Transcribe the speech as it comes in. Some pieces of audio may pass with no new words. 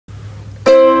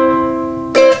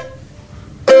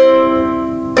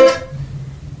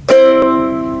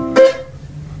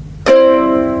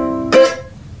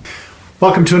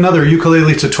Welcome to another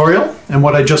ukulele tutorial, and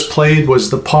what I just played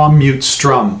was the Palm Mute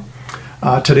Strum.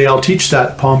 Today I'll teach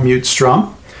that Palm Mute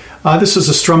Strum. This is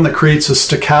a strum that creates a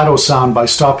staccato sound by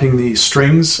stopping the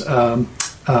strings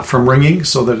from ringing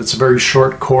so that it's a very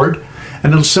short chord,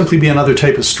 and it'll simply be another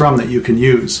type of strum that you can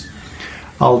use.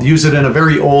 I'll use it in a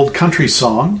very old country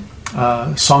song,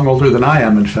 a song older than I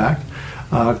am in fact,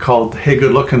 called Hey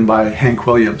Good Lookin by Hank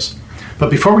Williams. But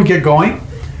before we get going,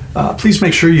 please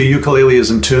make sure your ukulele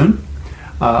is in tune.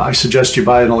 I suggest you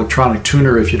buy an electronic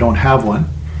tuner if you don't have one.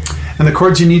 And the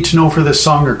chords you need to know for this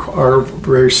song are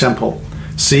very simple.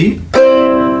 C,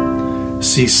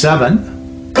 C7,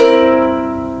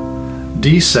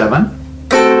 D7,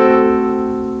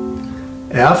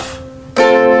 F,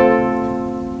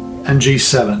 and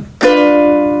G7.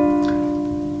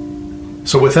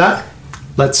 So with that,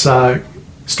 let's start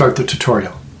the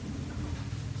tutorial.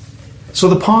 So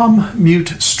the Palm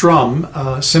Mute Strum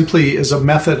simply is a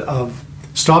method of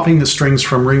stopping the strings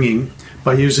from ringing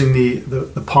by using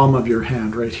the palm of your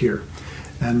hand right here.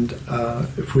 And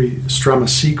if we strum a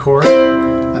C chord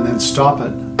and then stop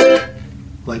it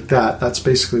like that, that's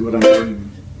basically what I'm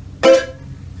doing.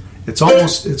 It's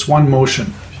one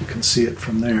motion, if you can see it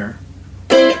from there.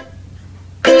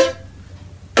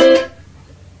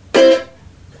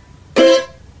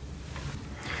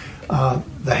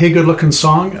 The Hey Good Lookin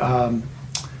song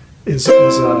is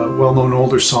a well-known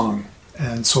older song.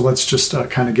 And so let's just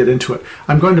kind of get into it.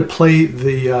 I'm going to play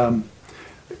this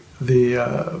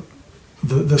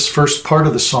first part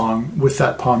of the song with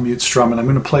that Palm Mute Strum, and I'm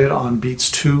going to play it on beats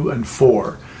 2 and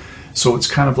 4. So it's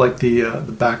kind of like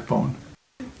the backbone.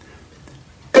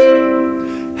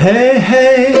 Hey,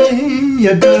 hey,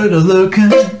 you're good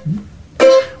looking.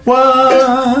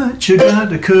 What you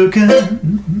got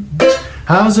cooking?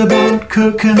 How's about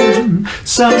cooking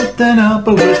something up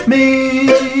with me?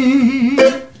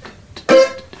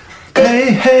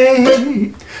 Hey,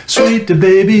 hey, sweet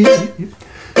baby,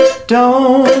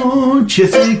 don't you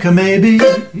think maybe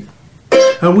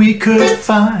we could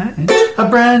find a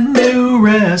brand new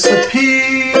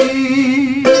recipe?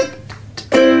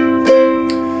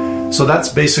 So that's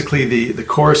basically the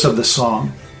chorus of the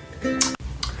song.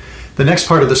 The next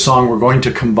part of the song, we're going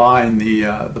to combine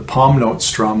the palm note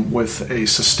strum with a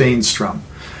sustained strum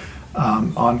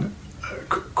on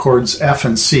chords F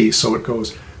and C. So it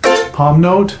goes palm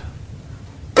note,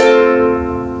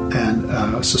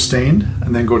 and sustained,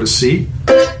 and then go to C,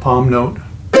 palm note,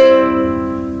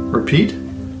 repeat,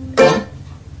 palm.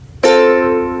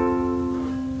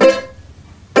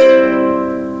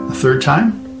 A third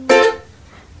time.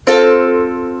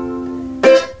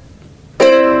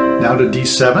 Now to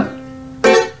D7,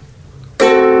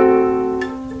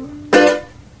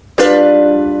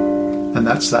 and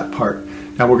that's that part.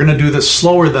 Now we're going to do this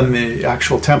slower than the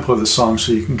actual tempo of the song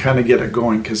so you can kind of get it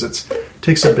going, because it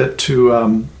takes a bit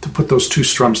to put those two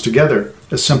strums together,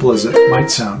 as simple as it might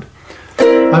sound.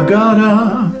 I've got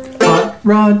a hot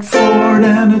rod Ford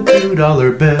and a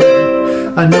 $2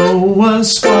 bill. I know a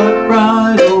spot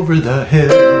right over the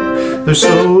hill. There's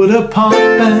soda pop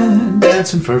and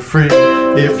dancing for free.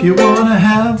 If you want to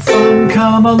have fun,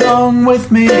 come along with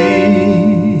me.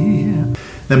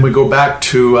 Then we go back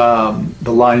to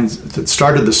the lines that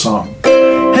started the song.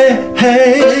 Hey,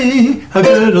 hey, a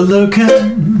good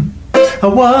lookin',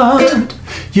 what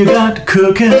you got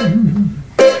cooking?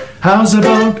 How's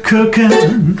about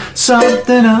cooking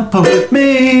something up with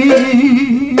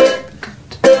me?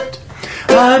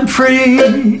 I'm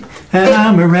free and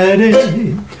I'm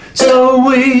ready, so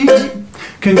we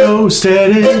can go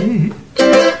steady.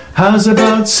 How's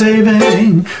about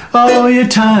saving all your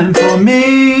time for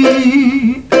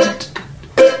me?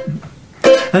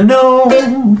 I know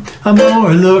I'm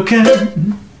more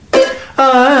looking.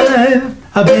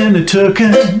 I've been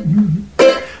a-tookin'.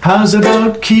 How's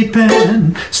about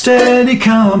keeping steady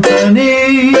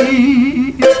company?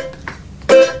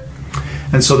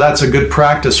 And so that's a good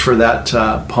practice for that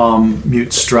Palm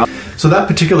Mute Strum. So that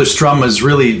particular strum is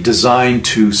really designed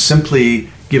to simply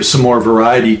give some more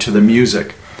variety to the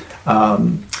music.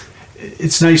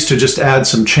 It's nice to just add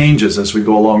some changes as we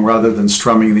go along rather than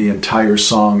strumming the entire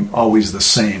song always the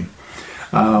same.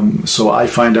 So I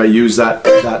find I use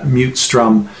that mute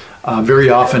strum very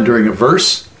often during a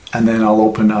verse, and then I'll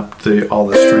open up all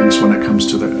the strings when it comes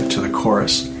to the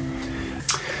chorus.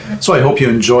 So I hope you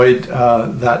enjoyed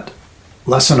that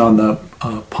lesson on the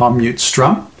Palm Mute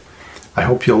Strum. I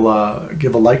hope you'll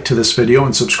give a like to this video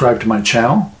and subscribe to my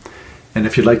channel. And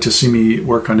if you'd like to see me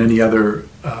work on any other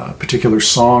particular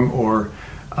song or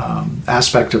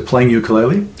aspect of playing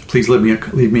ukulele, please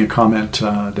leave me a comment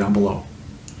down below.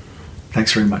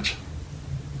 Thanks very much.